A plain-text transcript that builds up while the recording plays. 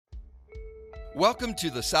Welcome to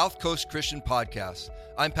the South Coast Christian Podcast.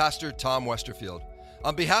 I'm Pastor Tom Westerfield.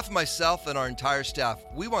 On behalf of myself and our entire staff,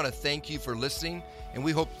 we want to thank you for listening, and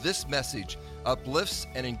we hope this message uplifts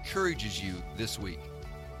and encourages you this week.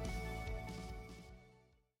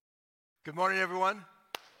 Good morning, everyone.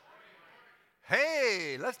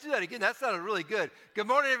 Hey, let's do that again. That sounded really good. Good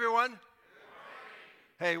morning, everyone. Good morning.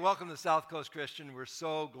 Hey, welcome to South Coast Christian. We're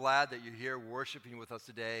so glad that you're here worshiping with us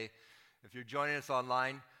today. If you're joining us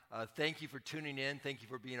online, thank you for tuning in. Thank you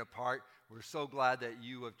for being a part. We're so glad that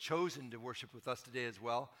you have chosen to worship with us today as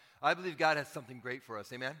well. I believe God has something great for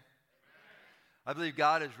us. Amen? Amen. I believe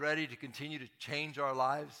God is ready to continue to change our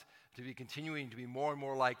lives, to be continuing to be more and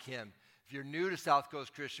more like Him. If you're new to South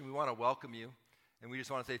Coast Christian, we want to welcome you. And we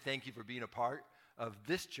just want to say thank you for being a part of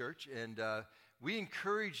this church. And we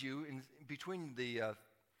encourage you, in between the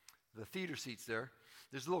theater seats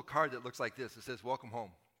there's a little card that looks like this. It says, "Welcome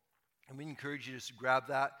home." And we encourage you to grab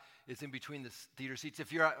that. It's in between the theater seats.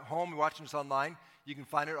 If you're at home watching us online, you can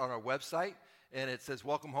find it on our website. And it says,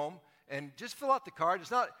 "Welcome home." And just fill out the card.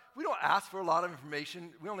 We don't ask for a lot of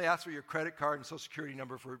information. We only ask for your credit card and social security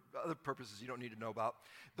number for other purposes you don't need to know about.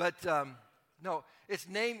 But no, it's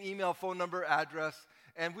name, email, phone number, address.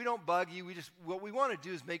 And we don't bug you. What we want to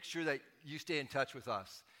do is make sure that you stay in touch with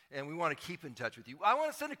us. And we want to keep in touch with you. I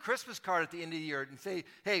want to send a Christmas card at the end of the year and say,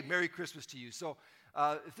 "Hey, Merry Christmas to you." So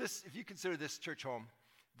if you consider this church home,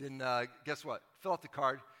 then guess what? Fill out the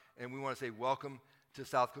card, and we want to say welcome to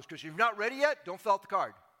South Coast Christian. If you're not ready yet, don't fill out the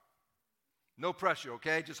card. No pressure,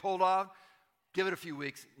 okay? Just hold on. Give it a few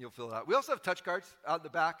weeks, and you'll fill it out. We also have touch cards out in the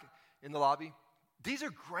back in the lobby. These are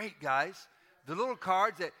great, guys. The little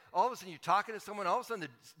cards that all of a sudden you're talking to someone, all of a sudden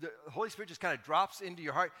the Holy Spirit just kind of drops into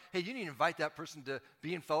your heart. Hey, you need to invite that person to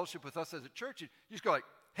be in fellowship with us as a church. You just go like,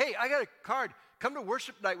 "Hey, I got a card. Come to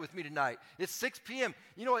worship night with me tonight. It's 6 p.m.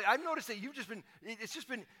 You know, I've noticed that you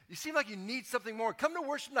seem like you need something more. Come to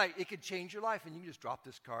worship night. It could change your life." And you can just drop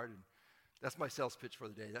this card, and that's my sales pitch for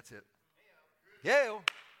the day. That's it. Yeah.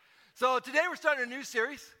 So today we're starting a new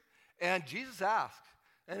series, and Jesus Asked.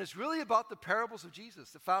 And it's really about the parables of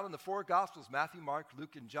Jesus found in the four Gospels, Matthew, Mark,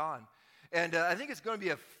 Luke, and John. And I think it's going to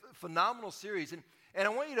be a phenomenal series. And I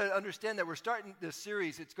want you to understand that we're starting this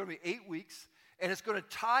series. It's going to be 8 weeks, and it's going to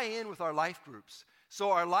tie in with our life groups.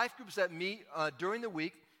 So our life groups that meet during the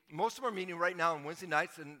week, most of them are meeting right now on Wednesday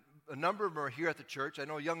nights, and a number of them are here at the church. I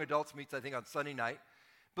know Young Adults meets, I think, on Sunday night.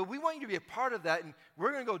 But we want you to be a part of that, and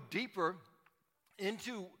we're going to go deeper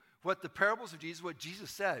into what the parables of Jesus, what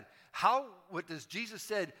Jesus said. What does Jesus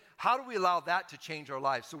said, how do we allow that to change our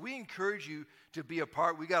lives? So we encourage you to be a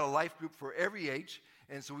part. We got a life group for every age,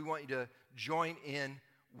 and so we want you to join in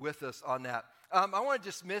with us on that. I want to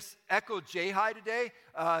dismiss Echo J-High today.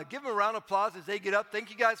 Give them a round of applause as they get up. Thank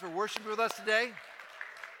you guys for worshiping with us today.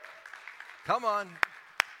 Come on.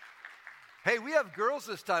 Hey, we have girls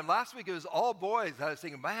this time. Last week it was all boys. I was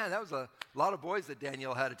thinking, man, that was a lot of boys that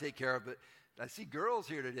Danielle had to take care of, but I see girls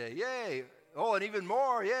here today. Yay. Oh, and even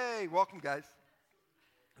more. Yay. Welcome, guys.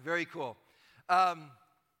 Very cool.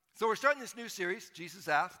 So we're starting this new series, Jesus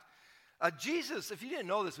Asked. Jesus, if you didn't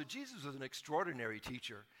know this, but Jesus was an extraordinary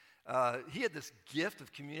teacher. He had this gift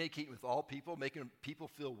of communicating with all people, making people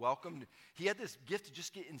feel welcome. He had this gift to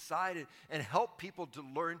just get inside and help people to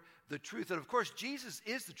learn the truth. And, of course, Jesus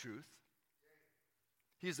is the truth.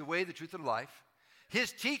 He is the way, the truth, and life.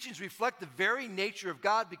 His teachings reflect the very nature of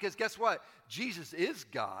God because guess what? Jesus is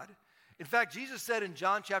God. In fact, Jesus said in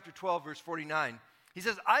John chapter 12, verse 49, He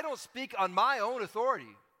says, "I don't speak on my own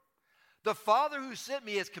authority. The Father who sent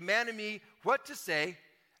me has commanded me what to say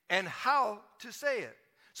and how to say it."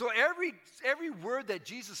 So every word that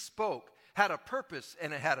Jesus spoke had a purpose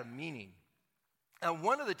and it had a meaning. And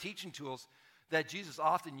one of the teaching tools that Jesus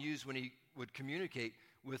often used when He would communicate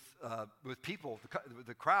with people,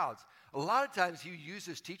 the crowds, a lot of times He used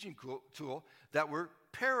this teaching tool that were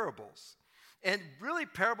parables. And really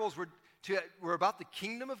parables were about the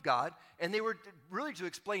kingdom of God, and they were really to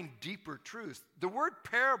explain deeper truths. The word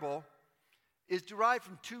parable is derived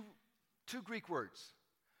from two Greek words.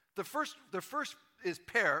 The first is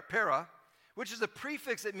para, which is a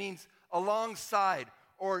prefix that means alongside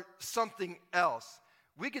or something else.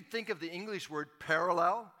 We could think of the English word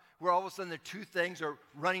parallel, where all of a sudden the two things are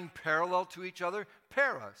running parallel to each other.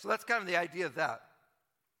 Para. So that's kind of the idea of that.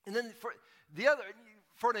 And then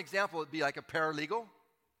for an example, it'd be like a paralegal.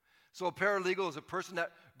 So a paralegal is a person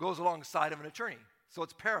that goes alongside of an attorney. So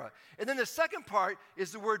it's para. And then the second part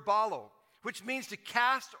is the word balo, which means to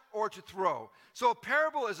cast or to throw. So a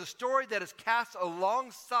parable is a story that is cast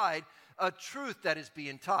alongside a truth that is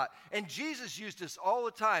being taught. And Jesus used this all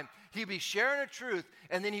the time. He'd be sharing a truth,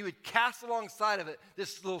 and then He would cast alongside of it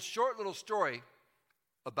this short little story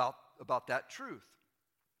about that truth.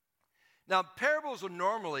 Now, parables are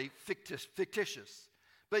normally fictitious,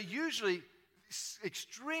 but usually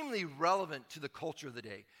extremely relevant to the culture of the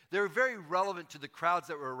day. They're very relevant to the crowds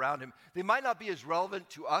that were around him. They might not be as relevant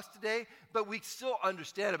to us today, but we still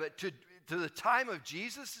understand it. But to the time of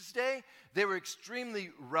Jesus' day, they were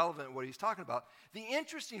extremely relevant what he's talking about. The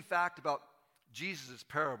interesting fact about Jesus'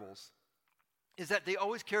 parables is that they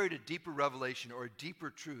always carried a deeper revelation or a deeper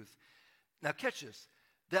truth. Now catch this,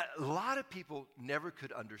 that a lot of people never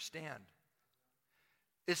could understand,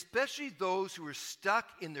 especially those who were stuck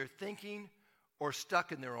in their thinking or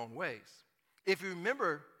stuck in their own ways. If you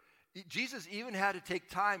remember, Jesus even had to take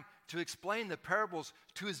time to explain the parables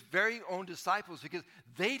to his very own disciples because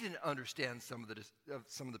they didn't understand some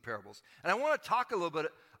of the parables. And I want to talk a little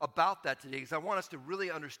bit about that today because I want us to really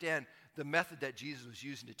understand the method that Jesus was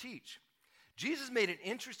using to teach. Jesus made an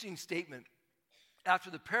interesting statement after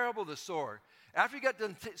the parable of the sower. After he got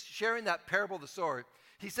done sharing that parable of the sower,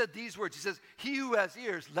 he said these words. He says, "He who has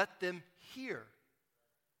ears, let them hear."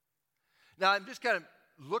 Now, I'm just kind of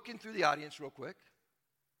looking through the audience real quick.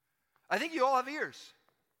 I think you all have ears.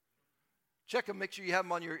 Check them, make sure you have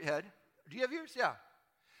them on your head. Do you have ears? Yeah.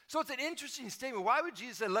 So it's an interesting statement. Why would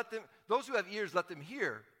Jesus say, those who have ears, let them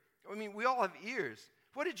hear? I mean, we all have ears.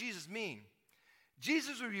 What did Jesus mean?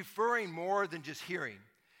 Jesus was referring more than just hearing.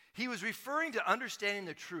 He was referring to understanding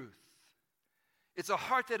the truth. It's a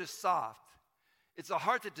heart that is soft. It's a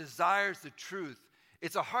heart that desires the truth.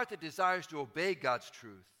 It's a heart that desires to obey God's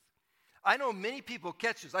truth. I know many people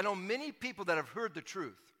catch this. I know many people that have heard the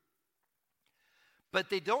truth,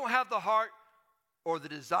 but they don't have the heart or the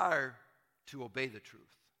desire to obey the truth.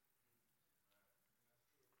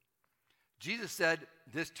 Jesus said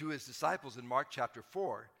this to his disciples in Mark chapter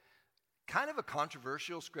 4. Kind of a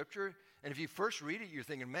controversial scripture. And if you first read it, you're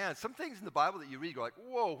thinking, man, some things in the Bible that you read, you're like,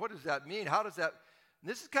 whoa, what does that mean? How does that? And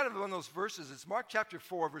this is kind of one of those verses. It's Mark chapter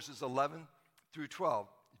 4, verses 11 through 12.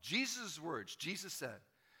 Jesus' words, Jesus said,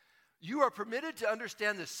 "You are permitted to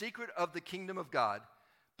understand the secret of the kingdom of God,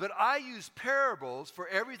 but I use parables for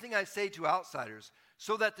everything I say to outsiders,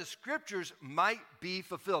 so that the scriptures might be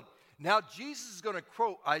fulfilled." Now, Jesus is going to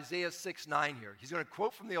quote Isaiah 6:9 here. He's going to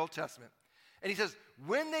quote from the Old Testament. And he says,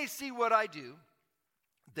 "When they see what I do,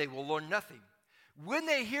 they will learn nothing. When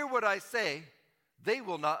they hear what I say, they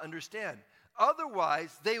will not understand.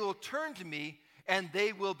 Otherwise, they will turn to me and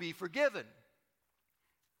they will be forgiven."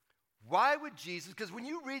 Why would Jesus, because when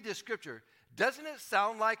you read this scripture, doesn't it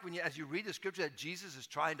sound like as you read the scripture that Jesus is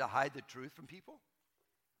trying to hide the truth from people?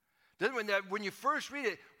 When you first read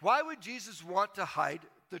it, why would Jesus want to hide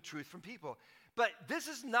the truth from people? But this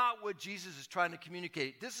is not what Jesus is trying to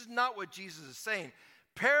communicate. This is not what Jesus is saying.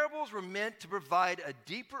 Parables were meant to provide a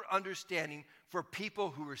deeper understanding for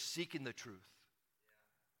people who were seeking the truth.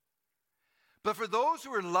 But for those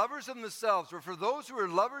who are lovers of themselves, or for those who are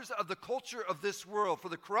lovers of the culture of this world, for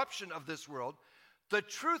the corruption of this world, the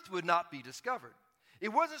truth would not be discovered. It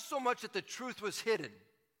wasn't so much that the truth was hidden.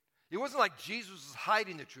 It wasn't like Jesus was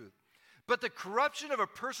hiding the truth. But the corruption of a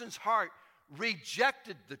person's heart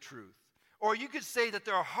rejected the truth. Or you could say that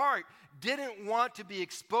their heart didn't want to be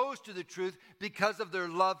exposed to the truth because of their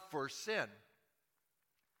love for sin.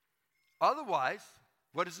 Otherwise,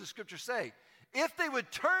 what does the scripture say? If they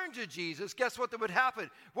would turn to Jesus, guess what would happen?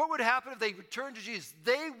 What would happen if they would turn to Jesus?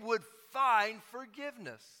 They would find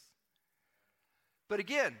forgiveness. But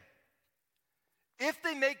again, if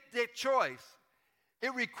they make that choice,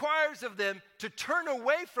 it requires of them to turn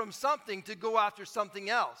away from something to go after something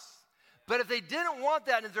else. But if they didn't want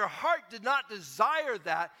that and their heart did not desire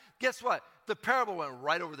that, guess what? The parable went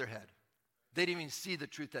right over their head. They didn't even see the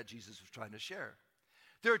truth that Jesus was trying to share.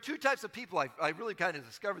 There are two types of people. I really kind of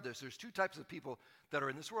discovered this. There's two types of people that are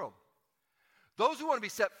in this world. Those who want to be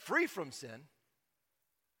set free from sin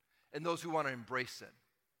and those who want to embrace sin.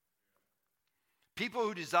 People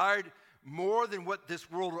who desired more than what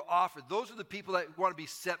this world will offer. Those are the people that want to be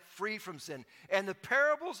set free from sin. And the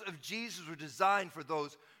parables of Jesus were designed for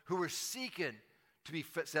those who were seeking to be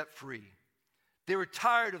set free. They were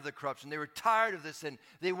tired of the corruption. They were tired of the sin.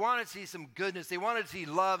 They wanted to see some goodness. They wanted to see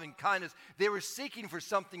love and kindness. They were seeking for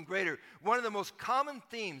something greater. One of the most common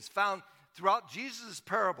themes found throughout Jesus'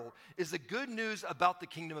 parable is the good news about the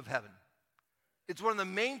kingdom of heaven. It's one of the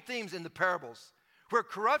main themes in the parables. Where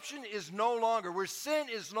corruption is no longer, where sin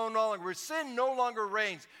is no longer, where sin no longer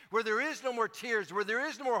reigns, where there is no more tears, where there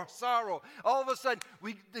is no more sorrow, all of a sudden,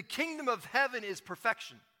 the kingdom of heaven is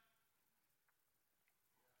perfection.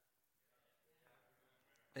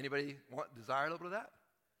 Anybody desire a little bit of that?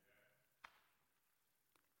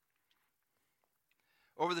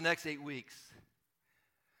 Over the next 8 weeks,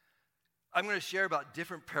 I'm going to share about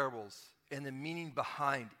different parables and the meaning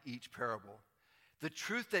behind each parable. The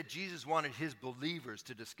truth that Jesus wanted his believers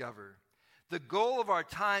to discover. The goal of our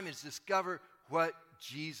time is to discover what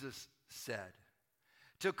Jesus said.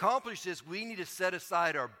 To accomplish this, we need to set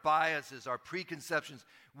aside our biases, our preconceptions.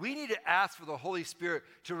 We need to ask for the Holy Spirit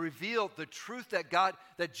to reveal the truth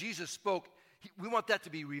that Jesus spoke. We want that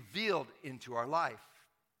to be revealed into our life.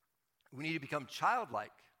 We need to become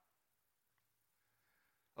childlike,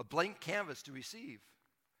 a blank canvas to receive.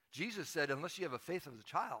 Jesus said, unless you have a faith of a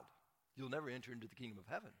child, you'll never enter into the kingdom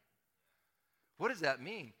of heaven. What does that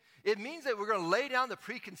mean? It means that we're going to lay down the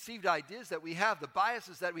preconceived ideas that we have, the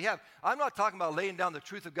biases that we have. I'm not talking about laying down the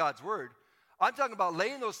truth of God's word. I'm talking about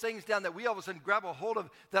laying those things down that we all of a sudden grab a hold of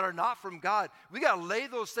that are not from God. We got to lay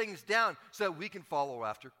those things down so that we can follow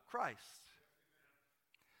after Christ.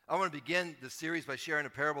 I want to begin this series by sharing a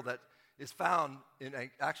parable that is found in,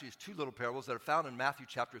 actually it's two little parables that are found in Matthew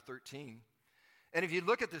chapter 13. And if you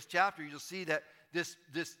look at this chapter, you'll see that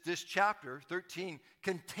this chapter, 13,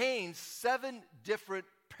 contains 7 different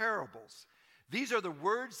parables. These are the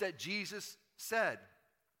words that Jesus said.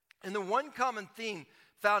 And the one common theme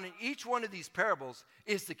found in each one of these parables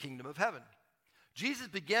is the kingdom of heaven. Jesus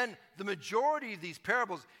began the majority of these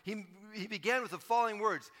parables, he began with the following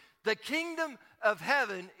words. The kingdom of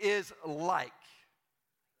heaven is like.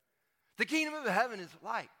 The kingdom of heaven is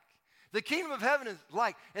like. The kingdom of heaven is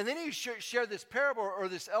like. And then he shared this parable or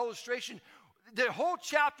this illustration. The whole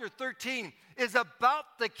chapter 13 is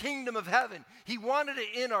about the kingdom of heaven. He wanted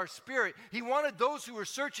it in our spirit. He wanted those who were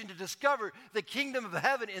searching to discover the kingdom of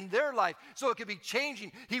heaven in their life so it could be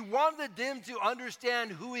changing. He wanted them to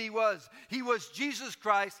understand who he was. He was Jesus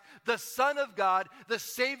Christ, the Son of God, the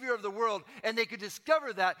Savior of the world, and they could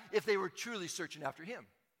discover that if they were truly searching after him.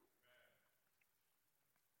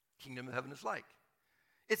 Kingdom of heaven is like.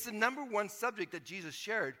 It's the number one subject that Jesus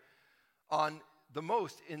shared on the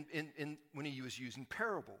most when he was using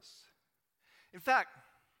parables. In fact,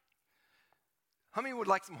 how many would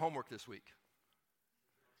like some homework this week?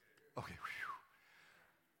 Okay.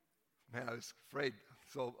 Whew. Man, I was afraid.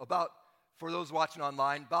 So for those watching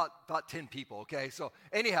online, about 10 people, okay? So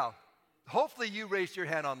anyhow, hopefully you raised your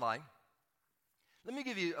hand online. Let me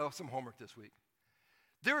give you some homework this week.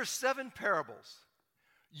 There are 7 parables.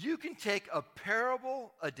 You can take a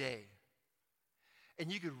parable a day,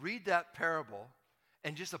 and you could read that parable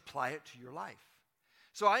and just apply it to your life.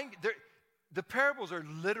 So the parables are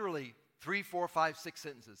literally 3, 4, 5, 6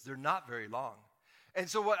 sentences. They're not very long. And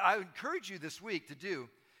so what I encourage you this week to do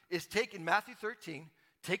is take in Matthew 13,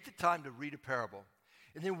 take the time to read a parable.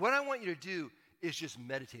 And then what I want you to do is just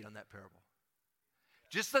meditate on that parable.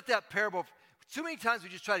 Just let that parable, too many times we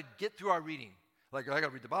just try to get through our reading. Like, I got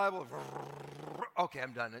to read the Bible. Okay,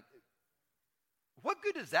 I'm done. What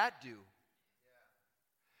good does that do?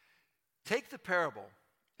 Take the parable.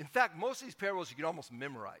 In fact, most of these parables you can almost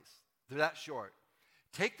memorize. They're that short.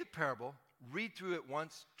 Take the parable, read through it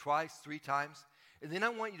once, twice, 3 times, and then I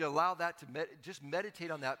want you to allow that to just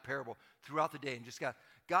meditate on that parable throughout the day and just go,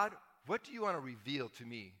 God, what do you want to reveal to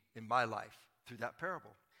me in my life through that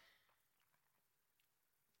parable?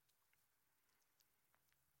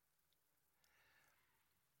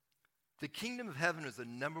 The kingdom of heaven is the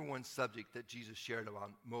number one subject that Jesus shared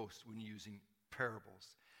about most when using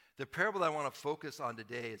parables. The parable that I want to focus on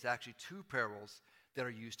today is actually 2 parables that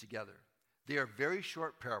are used together. They are very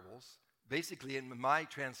short parables. Basically, in my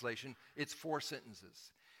translation, it's 4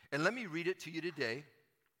 sentences. And let me read it to you today.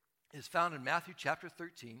 It's found in Matthew chapter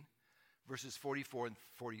 13, verses 44 and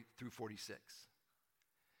 40 through 46.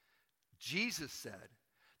 Jesus said,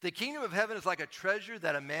 "The kingdom of heaven is like a treasure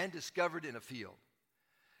that a man discovered in a field.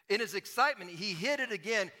 In his excitement, he hid it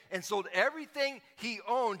again and sold everything he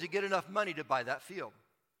owned to get enough money to buy that field.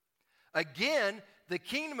 Again, the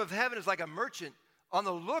kingdom of heaven is like a merchant on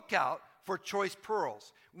the lookout for choice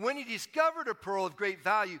pearls. When he discovered a pearl of great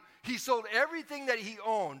value, he sold everything that he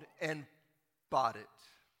owned and bought it."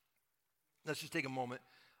 Let's just take a moment.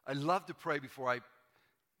 I love to pray before I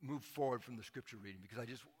move forward from the scripture reading because I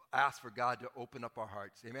just ask for God to open up our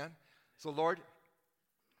hearts. Amen? So, Lord,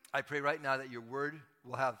 I pray right now that your word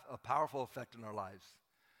will have a powerful effect in our lives.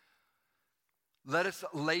 Let us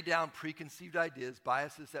lay down preconceived ideas,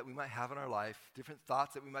 biases that we might have in our life, different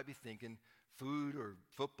thoughts that we might be thinking, food or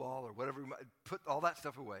football or whatever. We might put all that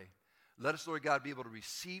stuff away. Let us, Lord God, be able to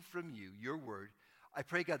receive from you your word. I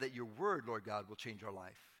pray, God, that your word, Lord God, will change our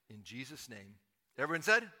life. In Jesus' name. Everyone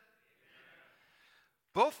said? Amen.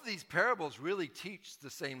 Both of these parables really teach the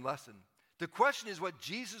same lesson. The question is what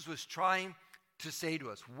Jesus was trying to say to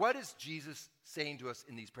us. What is Jesus saying to us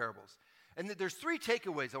in these parables? And there's 3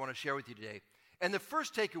 takeaways I want to share with you today. And the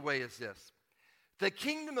first takeaway is this. The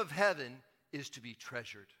kingdom of heaven is to be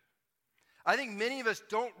treasured. I think many of us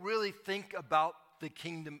don't really think about the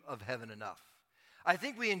kingdom of heaven enough. I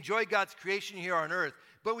think we enjoy God's creation here on earth,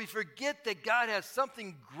 but we forget that God has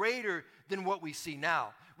something greater than what we see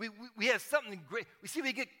now. We have something great.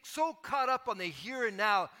 We get so caught up on the here and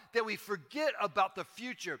now that we forget about the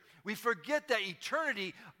future. We forget that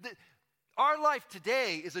eternity, our life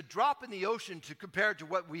today is a drop in the ocean compared to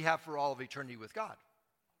what we have for all of eternity with God.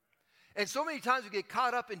 And so many times we get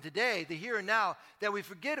caught up in today, the here and now, that we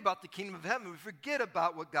forget about the kingdom of heaven. We forget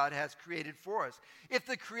about what God has created for us. If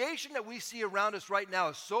the creation that we see around us right now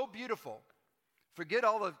is so beautiful, forget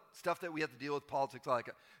all the stuff that we have to deal with, politics, all that.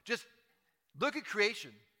 Just look at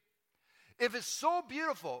creation. If it's so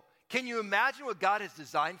beautiful, can you imagine what God has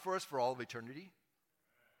designed for us for all of eternity?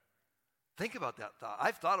 Think about that thought.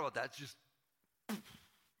 I've thought about that. It's just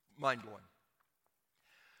mind-blowing.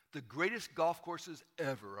 The greatest golf courses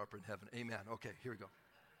ever up in heaven. Amen. Okay, here we go.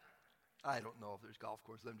 I don't know if there's golf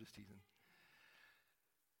courses. I'm just teasing.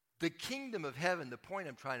 The kingdom of heaven, the point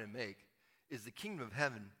I'm trying to make, is the kingdom of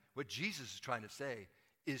heaven, what Jesus is trying to say,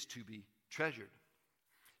 is to be treasured.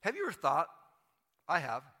 Have you ever thought, I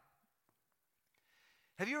have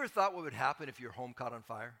you ever thought what would happen if your home caught on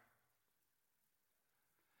fire?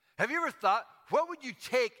 Have you ever thought, what would you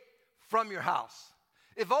take from your house?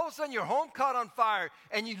 If all of a sudden your home caught on fire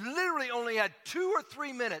and you literally only had 2 or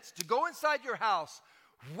 3 minutes to go inside your house,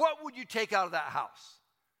 what would you take out of that house?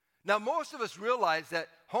 Now, most of us realize that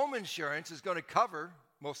home insurance is going to cover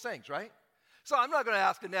most things, right? So I'm not going to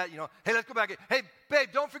ask Annette, hey, let's go back. Hey, babe,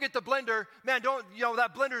 don't forget the blender. Man,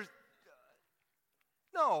 that blender.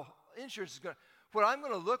 No, insurance is going to. What I'm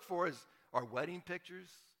going to look for is our wedding pictures,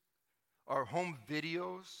 our home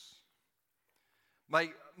videos. My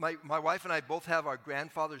wife and I both have our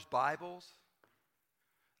grandfather's Bibles.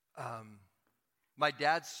 My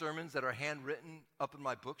dad's sermons that are handwritten up in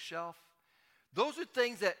my bookshelf. Those are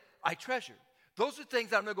things that I treasure. Those are things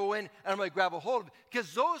that I'm going to go in and I'm going to grab a hold of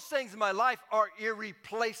because those things in my life are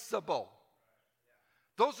irreplaceable.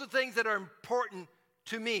 Those are things that are important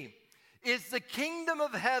to me. Is the kingdom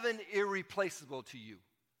of heaven irreplaceable to you?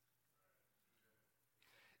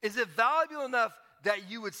 Is it valuable enough that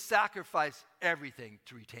you would sacrifice everything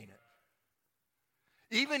to retain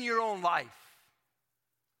it? Even your own life,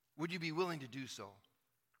 would you be willing to do so?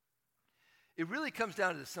 It really comes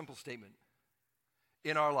down to this simple statement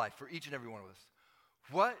in our life for each and every one of us.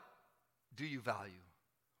 What do you value?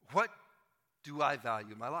 What do I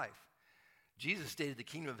value in my life? Jesus stated the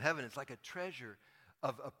kingdom of heaven is like a treasure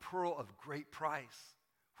of a pearl of great price.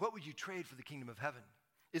 What would you trade for the kingdom of heaven?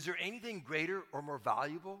 Is there anything greater or more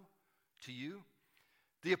valuable to you?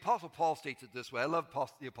 The Apostle Paul states it this way. I love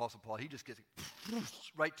the Apostle Paul. He just gets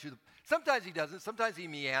right to the... Sometimes he doesn't. Sometimes he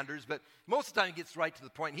meanders. But most of the time he gets right to the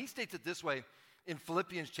point. And he states it this way in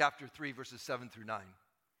Philippians chapter 3, verses 7 through 9.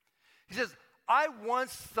 He says, I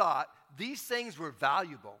once thought these things were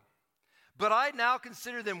valuable, but I now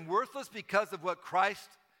consider them worthless because of what Christ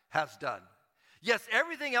has done. Yes,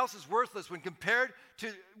 everything else is worthless when compared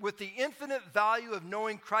with the infinite value of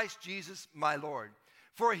knowing Christ Jesus, my Lord.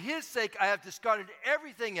 For his sake, I have discarded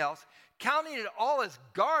everything else, counting it all as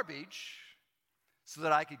garbage so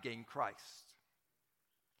that I could gain Christ.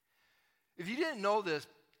 If you didn't know this,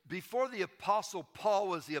 before the Apostle Paul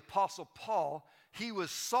was the Apostle Paul, he was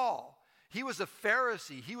Saul. He was a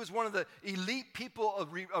Pharisee. He was one of the elite people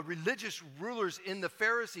of religious rulers in the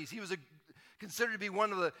Pharisees. He was considered to be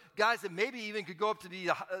one of the guys that maybe even could go up to be,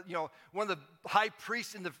 one of the high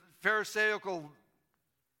priests in the Pharisaical,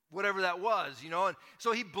 whatever that was, And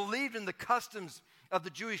so he believed in the customs of the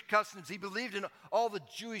Jewish customs. He believed in all the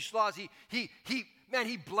Jewish laws. He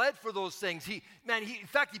bled for those things. In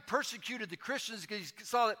fact, he persecuted the Christians because he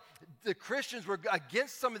saw that the Christians were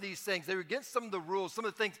against some of these things. They were against some of the rules, some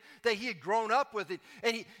of the things that he had grown up with.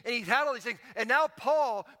 And he had all these things. And now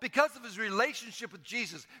Paul, because of his relationship with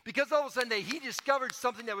Jesus, because all of a sudden he discovered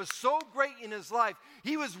something that was so great in his life,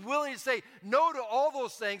 he was willing to say no to all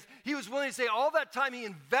those things. He was willing to say all that time he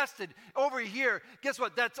invested over here, guess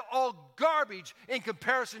what? That's all garbage in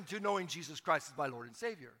comparison to knowing Jesus Christ as my Lord and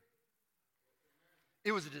Savior.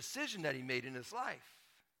 It was a decision that he made in his life.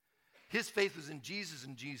 His faith was in Jesus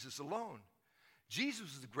and Jesus alone. Jesus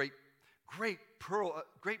was the great pearl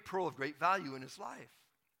of great value in his life.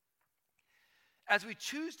 As we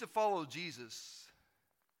choose to follow Jesus,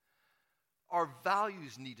 our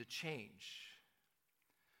values need to change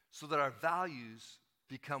so that our values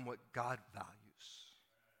become what God values.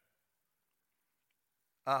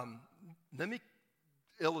 Let me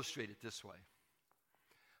illustrate it this way.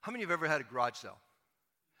 How many of you have ever had a garage sale?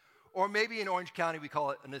 Or maybe in Orange County, we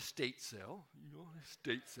call it an estate sale. An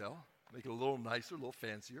estate sale. Make it a little nicer, a little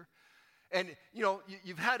fancier. And,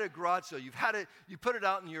 you've had a garage sale. You put it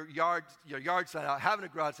out in your yard sign out, having a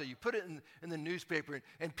garage sale. You put it in the newspaper,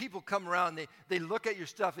 and people come around, they look at your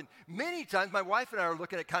stuff. And many times, my wife and I are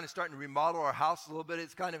looking at kind of starting to remodel our house a little bit.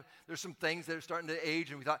 It's kind of, there's some things that are starting to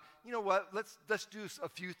age, and we thought, you know what, let's do a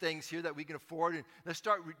few things here that we can afford, and let's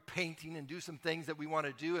start painting and do some things that we want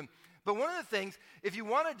to do. But one of the things, if you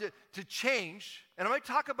wanted to change, and I might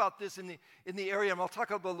talk about this in the area, and I'll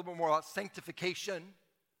talk a little bit more about sanctification.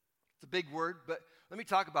 It's a big word, but let me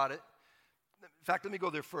talk about it. In fact, let me go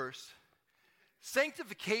there first.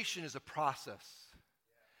 Sanctification is a process.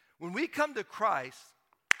 When we come to Christ,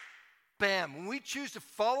 bam, when we choose to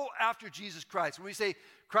follow after Jesus Christ, when we say,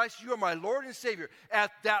 Christ, you are my Lord and Savior, at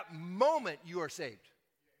that moment you are saved.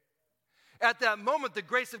 At that moment, the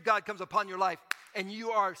grace of God comes upon your life, and you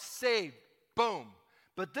are saved. Boom.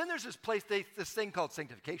 But then there's this thing called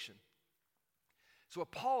sanctification. It's what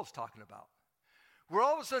Paul is talking about. Where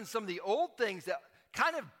all of a sudden some of the old things, that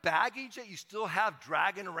kind of baggage that you still have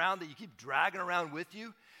dragging around, that you keep dragging around with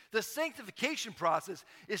you, the sanctification process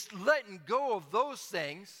is letting go of those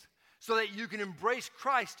things so that you can embrace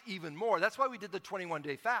Christ even more. That's why we did the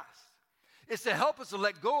 21-day fast. It's to help us to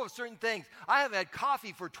let go of certain things. I haven't had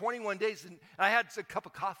coffee for 21 days, and I had a cup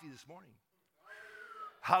of coffee this morning.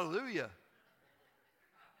 Hallelujah.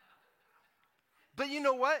 But you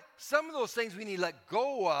know what? Some of those things we need to let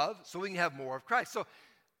go of so we can have more of Christ. So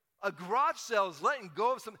a garage sale is letting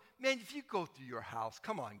go of some. Man, if you go through your house,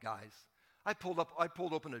 come on, guys. I pulled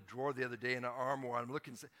open a drawer the other day in an armoire. I'm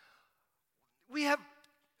looking. We have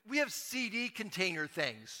CD container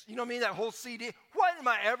things. You know what I mean? That whole CD. What am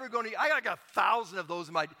I ever going to? I got 1,000 of those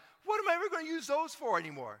in my. What am I ever going to use those for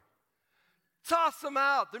anymore? Toss them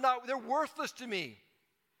out. They're worthless to me.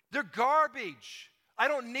 They're garbage. I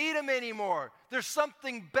don't need them anymore. There's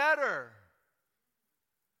something better.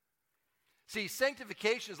 See,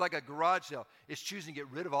 sanctification is like a garage sale. It's choosing to get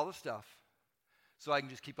rid of all the stuff so I can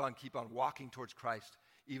just keep on walking towards Christ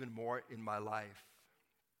even more in my life.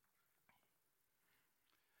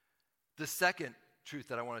 The second truth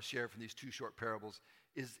that I want to share from these two short parables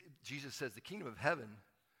is Jesus says the kingdom of heaven,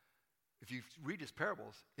 if you read his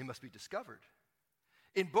parables, it must be discovered.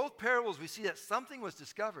 In both parables, we see that something was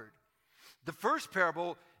discovered. The first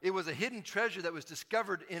parable, it was a hidden treasure that was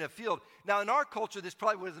discovered in a field. Now, in our culture, this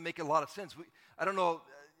probably doesn't make a lot of sense. I don't know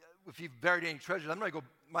if you've buried any treasures. I'm going to go,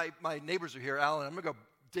 my neighbors are here, Alan. I'm going to go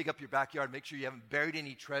dig up your backyard, make sure you haven't buried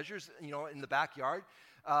any treasures, in the backyard.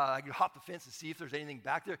 I can hop the fence and see if there's anything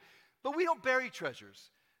back there. But we don't bury treasures.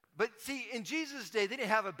 But see, in Jesus' day, they didn't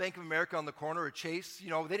have a Bank of America on the corner or Chase.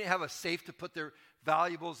 They didn't have a safe to put their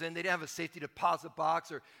valuables in. They didn't have a safety deposit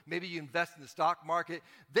box, or maybe you invest in the stock market.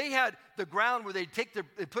 They had the ground where they'd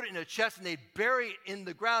put it in a chest and they'd bury it in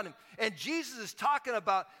the ground. And Jesus is talking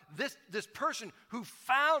about this person who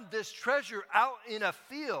found this treasure out in a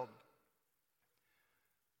field.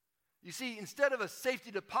 You see, instead of a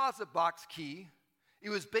safety deposit box key, it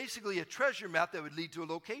was basically a treasure map that would lead to a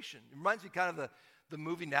location. It reminds me kind of the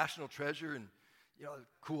movie National Treasure, and a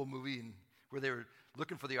cool movie, and where they were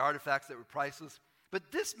looking for the artifacts that were priceless.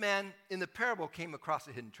 But this man in the parable came across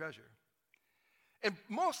a hidden treasure. And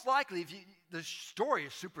most likely, the story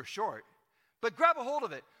is super short, but grab a hold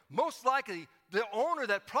of it. Most likely, the owner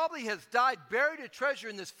that probably has died buried a treasure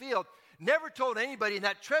in this field, never told anybody, and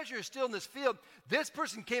that treasure is still in this field. This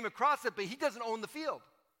person came across it, but he doesn't own the field.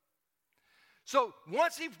 So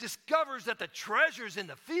once he discovers that the treasure's in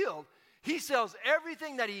the field, he sells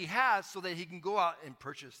everything that he has so that he can go out and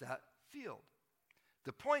purchase that field.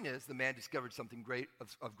 The point is, the man discovered something great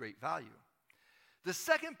of great value. The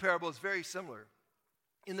second parable is very similar.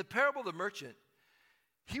 In the parable of the merchant,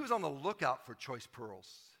 he was on the lookout for choice pearls.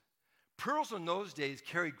 Pearls in those days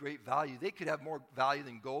carried great value. They could have more value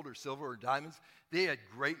than gold or silver or diamonds. They had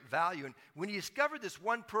great value. And when he discovered this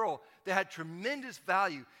one pearl that had tremendous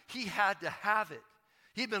value, he had to have it.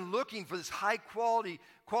 He'd been looking for this high quality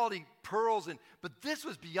pearls, but this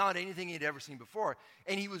was beyond anything he'd ever seen before.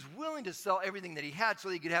 And he was willing to sell everything that he had so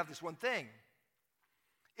that he could have this one thing.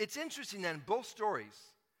 It's interesting that in both stories,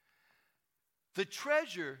 the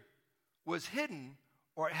treasure was hidden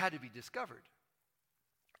or it had to be discovered.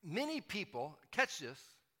 Many people, catch this,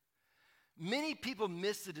 many people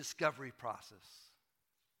miss the discovery process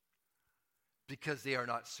because they are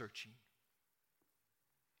not searching.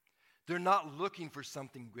 They're not looking for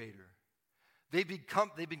something greater. They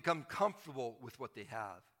become comfortable with what they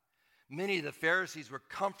have. Many of the Pharisees were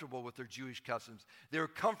comfortable with their Jewish customs. They were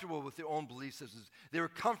comfortable with their own belief systems. They were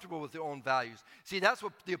comfortable with their own values. See, that's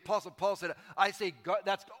what the Apostle Paul said. I say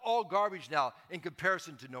that's all garbage now in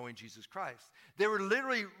comparison to knowing Jesus Christ. They were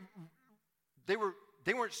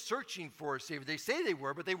weren't searching for a Savior. They say they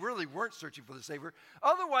were, but they really weren't searching for the Savior.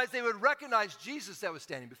 Otherwise, they would recognize Jesus that was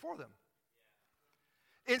standing before them.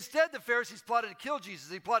 Instead, the Pharisees plotted to kill Jesus.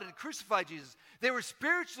 They plotted to crucify Jesus. They were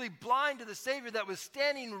spiritually blind to the Savior that was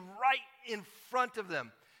standing right in front of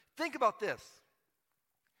them. Think about this.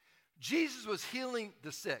 Jesus was healing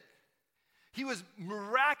the sick. He was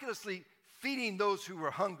miraculously feeding those who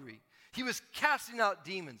were hungry. He was casting out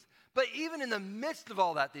demons. But even in the midst of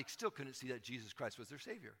all that, they still couldn't see that Jesus Christ was their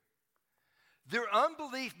Savior. Their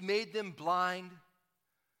unbelief made them blind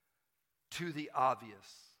to the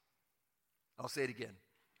obvious. I'll say it again,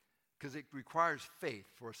 because it requires faith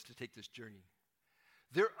for us to take this journey.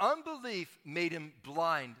 Their unbelief made him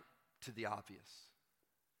blind to the obvious.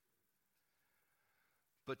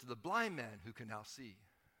 But to the blind man who can now see,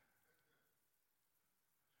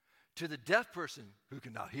 to the deaf person who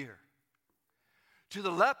can now hear, to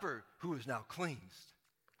the leper who is now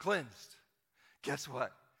cleansed, guess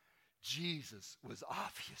what? Jesus was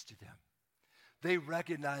obvious to them. They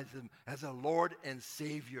recognized him as a Lord and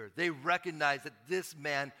Savior. They recognized that this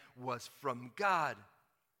man was from God.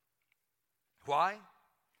 Why?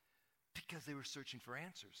 Because they were searching for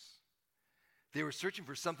answers. They were searching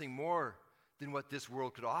for something more than what this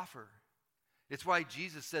world could offer. It's why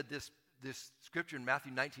Jesus said this scripture in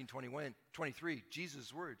Matthew 19:23,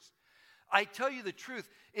 Jesus' words. I tell you the truth,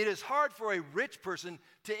 it is hard for a rich person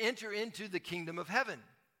to enter into the kingdom of heaven.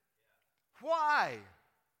 Why?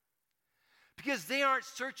 Because they aren't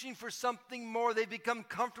searching for something more. They become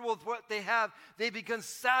comfortable with what they have. They become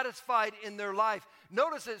satisfied in their life.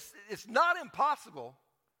 Notice it's not impossible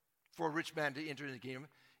for a rich man to enter into the kingdom.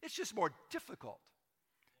 It's just more difficult.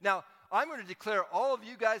 Now, I'm going to declare all of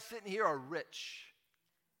you guys sitting here are rich.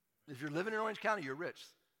 If you're living in Orange County, you're rich.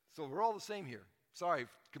 So we're all the same here. Sorry, in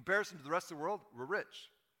comparison to the rest of the world, we're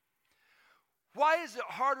rich. Why is it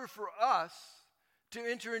harder for us to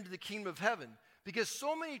enter into the kingdom of heaven? Because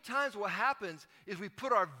so many times what happens is we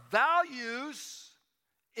put our values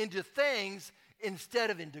into things instead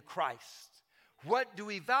of into Christ. What do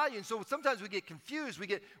we value? And so sometimes we get confused.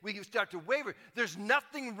 We start to waver. There's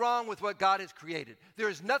nothing wrong with what God has created. There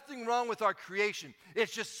is nothing wrong with our creation.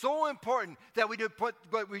 It's just so important that we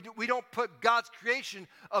don't put God's creation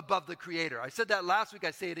above the Creator. I said that last week. I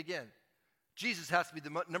say it again. Jesus has to be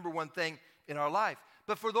the number one thing in our life.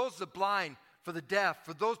 But for those that are blind, for the deaf,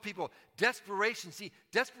 for those people, desperation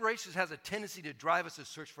has a tendency to drive us to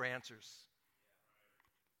search for answers.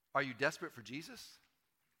 Are you desperate for Jesus?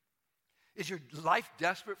 Is your life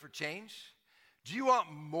desperate for change? Do you want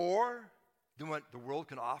more than what the world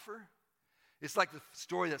can offer? It's like the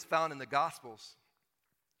story that's found in the Gospels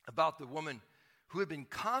about the woman who had been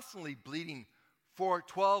constantly bleeding for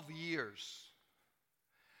 12 years.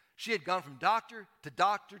 She had gone from doctor to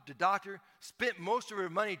doctor to doctor, spent most of her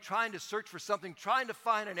money trying to search for something, trying to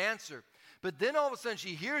find an answer. But then all of a sudden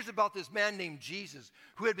she hears about this man named Jesus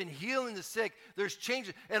who had been healing the sick. There's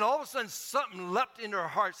changes. And all of a sudden something leapt into her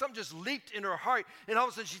heart. Something just leaped in her heart. And all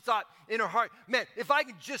of a sudden she thought in her heart, man, if I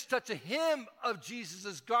can just touch a hem of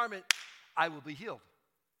Jesus' garment, I will be healed.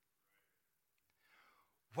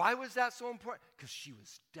 Why was that so important? Because she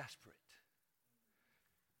was desperate.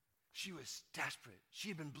 She was desperate. She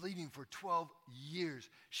had been bleeding for 12 years.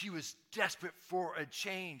 She was desperate for a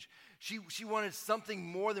change. She wanted something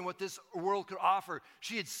more than what this world could offer.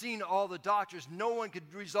 She had seen all the doctors. No one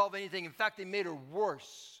could resolve anything. In fact, they made her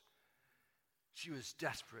worse. She was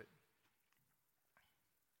desperate.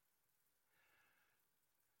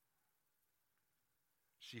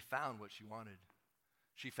 She found what she wanted.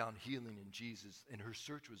 She found healing in Jesus, and her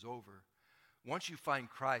search was over. Once you find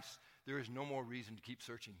Christ, there is no more reason to keep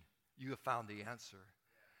searching. You have found the answer.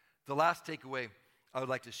 The last takeaway I would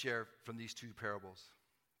like to share from these two parables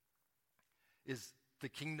is the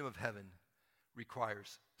kingdom of heaven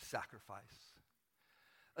requires sacrifice.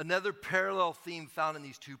 Another parallel theme found in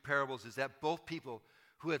these two parables is that both people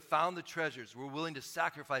who had found the treasures were willing to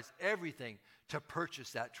sacrifice everything to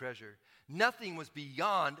purchase that treasure. Nothing was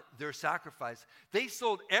beyond their sacrifice. They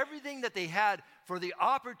sold everything that they had for the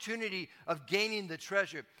opportunity of gaining the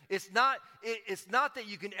treasure. It's not that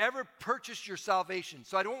you can ever purchase your salvation.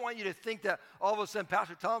 So I don't want you to think that all of a sudden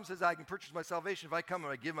Pastor Tom says I can purchase my salvation if I come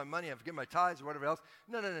and I give my money, I give my tithes or whatever else.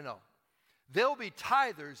 No. There'll be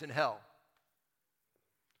tithers in hell.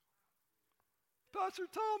 Pastor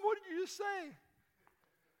Tom, what did you just say?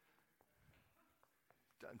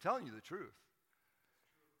 I'm telling you the truth.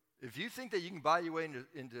 If you think that you can buy your way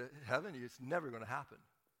into heaven, it's never going to happen.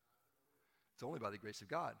 It's only by the grace of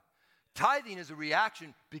God. Tithing is a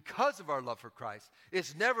reaction because of our love for Christ.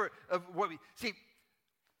 It's never what we see.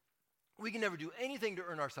 We can never do anything to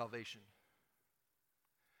earn our salvation.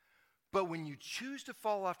 But when you choose to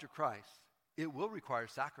follow after Christ, it will require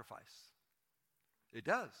sacrifice. It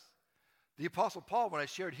does. The Apostle Paul, when I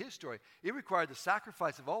shared his story, it required the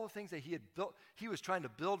sacrifice of all the things that he had built. He was trying to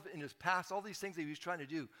build in his past, all these things that he was trying to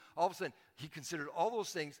do. All of a sudden, he considered all those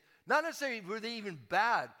things, not necessarily were they even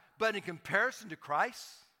bad, but in comparison to Christ,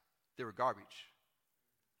 they were garbage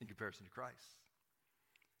in comparison to Christ.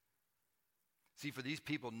 See, for these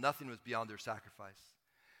people, nothing was beyond their sacrifice.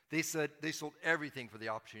 They said they sold everything for the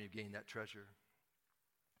opportunity of gaining that treasure.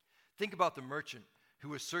 Think about the merchant who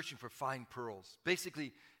was searching for fine pearls.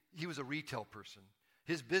 Basically, he was a retail person.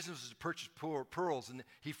 His business was to purchase pearls, and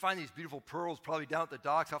he'd find these beautiful pearls probably down at the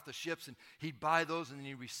docks off the ships, and he'd buy those and then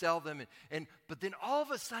he'd resell them. But then all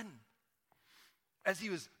of a sudden, as he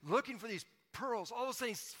was looking for these pearls, all of a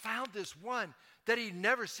sudden he found this one that he'd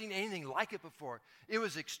never seen anything like it before. It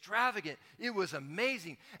was extravagant. It was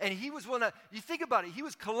amazing. And he was you think about it, he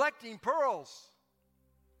was collecting pearls.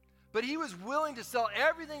 But he was willing to sell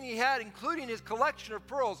everything he had, including his collection of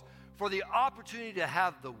pearls, for the opportunity to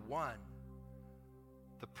have the one,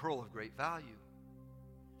 the pearl of great value.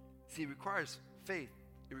 See, it requires faith.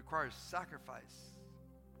 It requires sacrifice.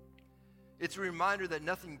 It's a reminder that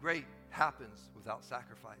nothing great happens without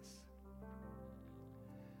sacrifice.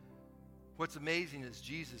 What's amazing is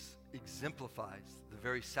Jesus exemplifies the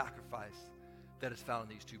very sacrifice that is found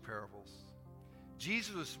in these two parables.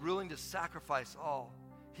 Jesus was willing to sacrifice all,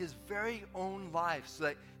 his very own life, so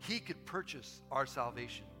that he could purchase our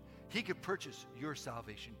salvation. He could purchase your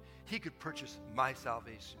salvation. He could purchase my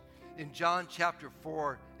salvation. In John chapter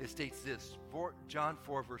 4, it states this, John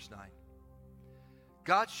 4, verse 9.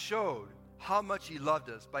 God showed how much he loved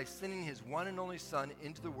us by sending his one and only Son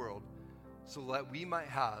into the world so that we might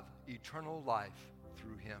have eternal life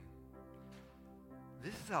through him.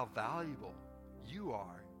 This is how valuable you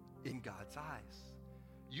are in God's eyes.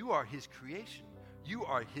 You are his creation. You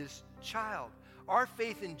are his child. Our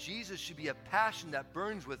faith in Jesus should be a passion that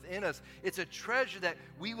burns within us. It's a treasure that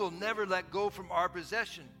we will never let go from our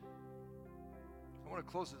possession. I want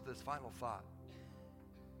to close with this final thought.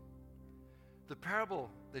 Two parables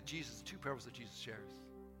that Jesus shares.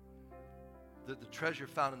 The treasure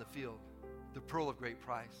found in the field, the pearl of great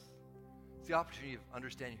price. It's the opportunity of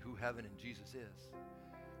understanding who heaven and Jesus is.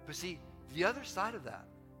 But see, the other side of that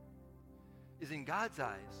is in God's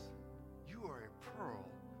eyes, you are a pearl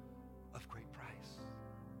of great price.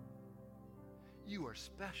 You are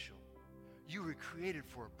special. You were created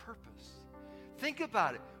for a purpose. Think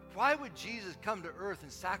about it. Why would Jesus come to earth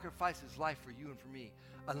and sacrifice his life for you and for me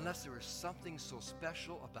unless there was something so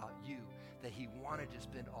special about you that he wanted to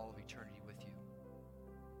spend all of eternity with you?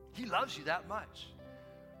 He loves you that much.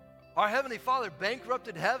 Our Heavenly Father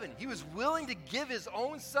bankrupted heaven. He was willing to give his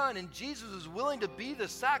own Son, and Jesus was willing to be the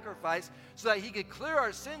sacrifice so that he could clear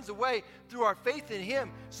our sins away through our faith in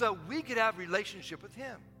him so that we could have a relationship with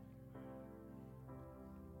him.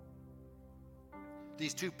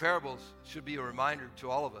 These two parables should be a reminder to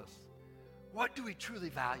all of us. What do we truly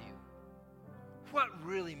value? What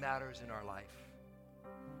really matters in our life?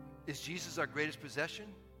 Is Jesus our greatest possession?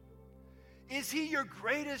 Is he your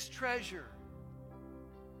greatest treasure?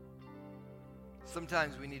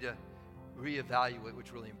 Sometimes we need to reevaluate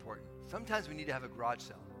what's really important. Sometimes we need to have a garage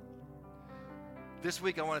sale. This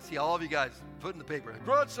week I want to see all of you guys put in the paper,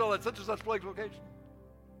 garage sale at such and such place location.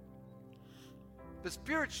 But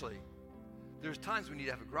spiritually, there's times we need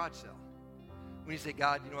to have a garage sale. When you say,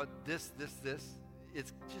 God, you know what, this,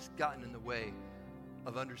 it's just gotten in the way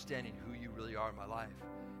of understanding who you really are in my life.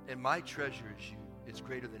 And my treasure is you. It's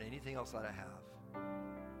greater than anything else that I have.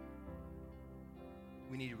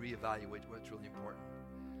 We need to reevaluate what's really important.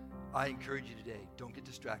 I encourage you today, don't get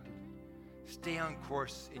distracted. Stay on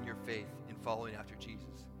course in your faith in following after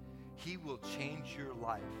Jesus. He will change your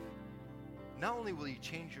life. Not only will he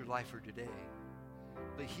change your life for today,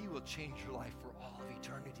 but he will change your life for all of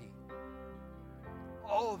eternity.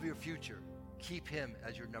 All of your future. Keep him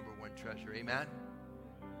as your number one treasure. Amen?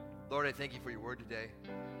 Lord, I thank you for your word today.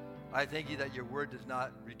 I thank you that your word does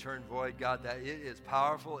not return void, God, that it is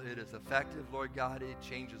powerful, it is effective, Lord God, it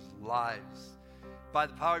changes lives. By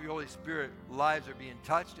the power of your Holy Spirit, lives are being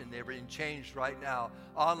touched and they're being changed right now.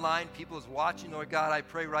 Online, people is watching, Lord God, I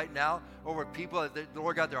pray right now over people,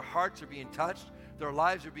 Lord God, their hearts are being touched, their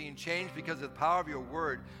lives are being changed because of the power of your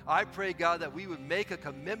word. I pray, God, that we would make a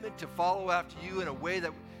commitment to follow after you in a way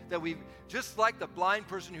that that we've, just like the blind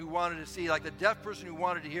person who wanted to see, like the deaf person who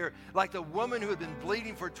wanted to hear, like the woman who had been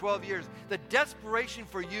bleeding for 12 years, the desperation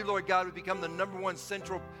for you, Lord God, would become the number one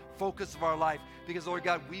central focus of our life. Because, Lord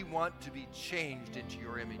God, we want to be changed into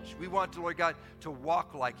your image. We want to, Lord God, to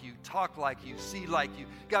walk like you, talk like you, see like you.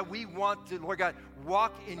 God, we want to, Lord God,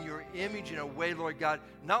 walk in your image in a way, Lord God,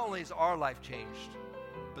 not only is our life changed,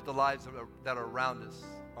 but the lives that are around us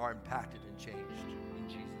are impacted and changed. In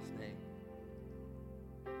Jesus' name.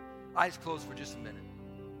 Eyes closed for just a minute.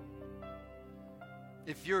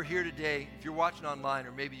 If you're here today, if you're watching online,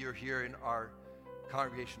 or maybe you're here in our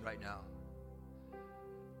congregation right now,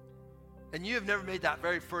 and you have never made that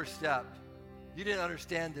very first step, you didn't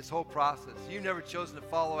understand this whole process, you've never chosen to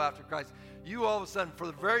follow after Christ, you all of a sudden, for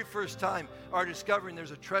the very first time, are discovering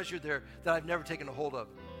there's a treasure there that I've never taken a hold of.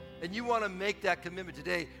 And you want to make that commitment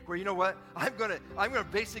today where, you know what, I'm gonna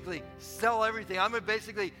basically sell everything. I'm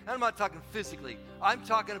not talking physically, I'm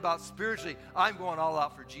talking about spiritually. I'm going all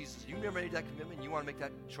out for Jesus. You never made that commitment, and you want to make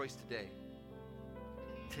that choice today.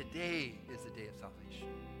 Today is the day of salvation.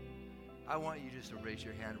 I want you just to raise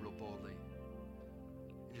your hand real boldly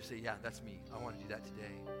and just say, yeah, that's me. I want to do that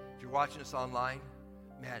today. If you're watching us online,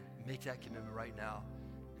 man, make that commitment right now.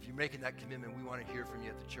 If you're making that commitment, we want to hear from you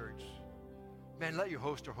at the church. Man, let your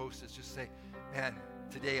host or hostess just say, man,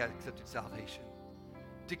 today I accepted salvation.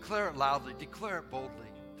 Declare it loudly. Declare it boldly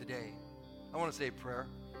today. I want to say a prayer,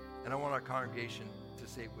 and I want our congregation to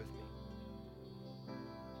say it with me.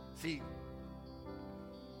 See,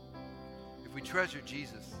 if we treasure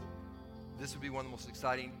Jesus, this would be one of the most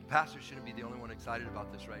exciting. Pastors shouldn't be the only one excited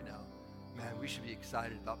about this right now. Man, we should be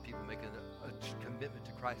excited about people making a commitment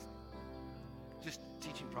to Christ. Just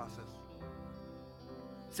teaching process.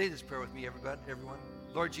 Say this prayer with me, everyone.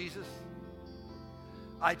 Lord Jesus,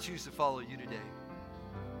 I choose to follow you today.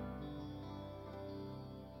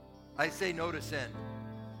 I say no to sin.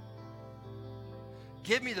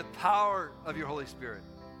 Give me the power of your Holy Spirit.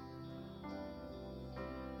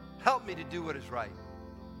 Help me to do what is right.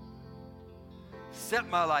 Set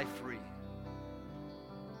my life free.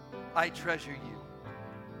 I treasure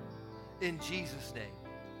you. In Jesus' name.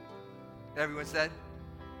 Everyone said,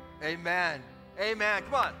 amen. Amen.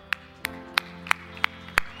 Come on.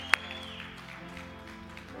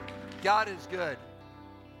 God is good.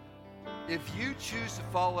 If you choose to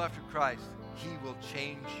follow after Christ, he will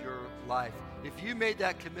change your life. If you made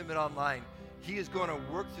that commitment online, he is going to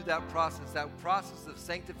work through that process of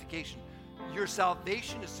sanctification. Your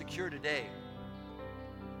salvation is secure today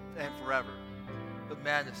and forever. But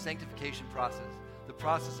man, the sanctification process, the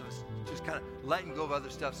process of us just kind of letting go of other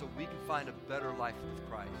stuff so we can find a better life with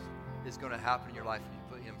Christ, is going to happen in your life if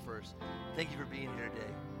you put him first. Thank you for being here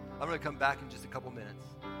today. I'm going to come back in just a couple minutes.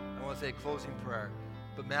 I want to say a closing prayer.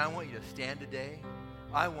 But man, I want you to stand today.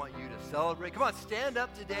 I want you to celebrate. Come on, stand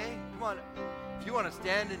up today. Come on. If you want to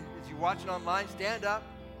stand, and if you're watching online, stand up.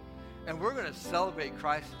 And we're going to celebrate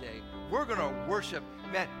Christ today. We're going to worship.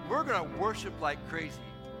 Man, we're going to worship like crazy.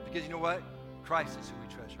 Because you know what? Christ is who we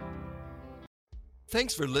treasure.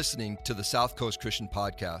 Thanks for listening to the South Coast Christian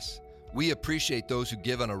Podcast. We appreciate those who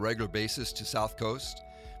give on a regular basis to South Coast,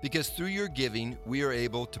 because through your giving, we are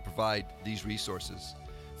able to provide these resources.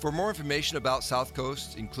 For more information about South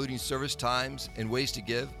Coast, including service times and ways to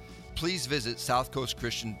give, please visit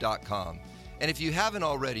southcoastchristian.com. And if you haven't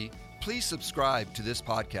already, please subscribe to this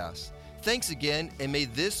podcast. Thanks again, and may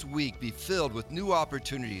this week be filled with new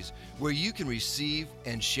opportunities where you can receive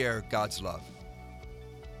and share God's love.